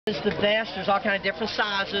It's the best. There's all kind of different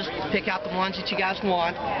sizes. Pick out the ones that you guys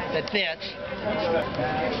want that fits.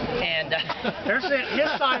 And his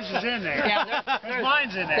size is in there. Yeah,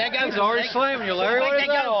 mine's in there. He's already slamming you, Larry. What is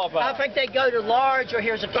that all about? I think they go to large, or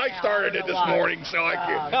here's a cow. I started it this morning, so I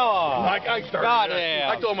can't. I started it.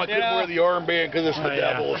 I told him I couldn't wear the armband because it's the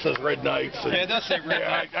devil. It says Red Knights. Yeah, it does say Red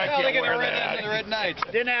Knights. I can't wear that. The Red Knights.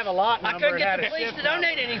 Didn't have a lot number. I couldn't get the police to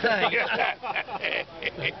donate anything.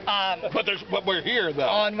 But we're here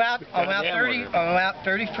though. On Route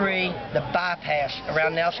 33, the bypass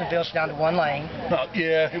around Nelsonville's down to one lane.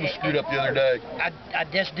 Yeah, it was screwed up the other day. I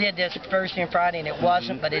just did this Thursday and Friday, and it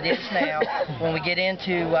wasn't, but it is now. When we get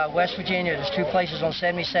into West Virginia, there's two places on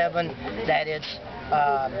 77 that it's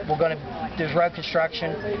there's road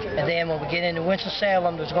construction, and then when we get into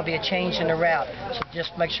Winston-Salem, there's going to be a change in the route. So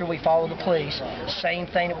just make sure we follow the police. Same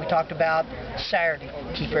thing that we talked about Saturday.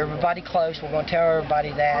 Keep everybody close. We're going to tell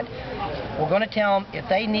everybody that. We're going to tell them if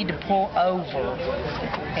they need to pull over,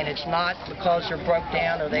 and it's not because they're broke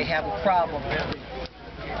down or they have a problem,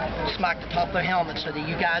 smack the top of their helmet so that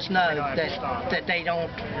you guys know that they don't,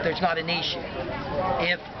 there's not an issue.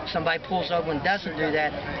 If somebody pulls over and doesn't do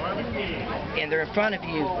that, and they're in front of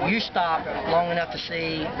you, you stop long enough to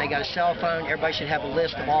see they got a cell phone. Everybody should have a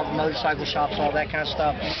list of all the motorcycle shops, all that kind of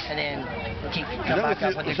stuff, and then come back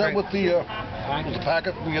up with the group. Is that what the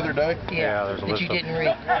packet from the other day? Yeah, there's a that list you of didn't read.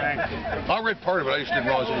 I read part of it. I just didn't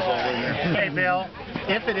realize it was all in there. Hey, Bill,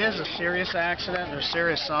 if it is a serious accident or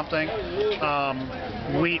serious something,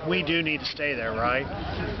 we do need to stay there, right?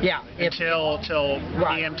 Yeah. Until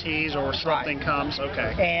right. EMTs or something comes.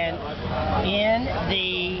 Okay. And in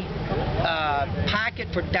the packet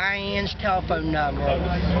for Diane's telephone number,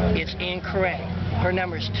 it's incorrect. Her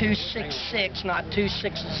number is 266, not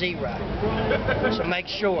 260. So make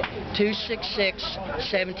sure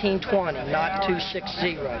 266-1720, not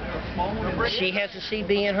 260. She has a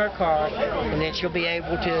CB in her car, and then she'll be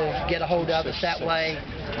able to get a hold of us that way.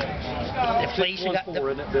 The police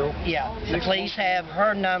the police have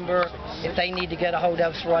her number. If they need to get a hold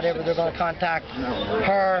of us or whatever, they're going to contact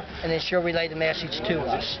her, and then she'll relay the message to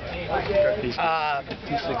us.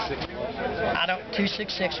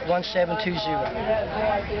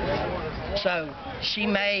 266-1720. So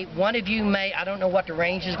one of you may, I don't know what the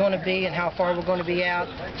range is going to be and how far we're going to be out.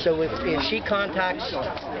 So if she contacts,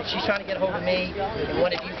 if she's trying to get a hold of me, and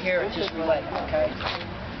one of you here, just relay, okay?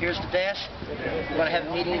 Here's the desk. We're going to have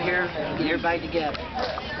a meeting here and get everybody together.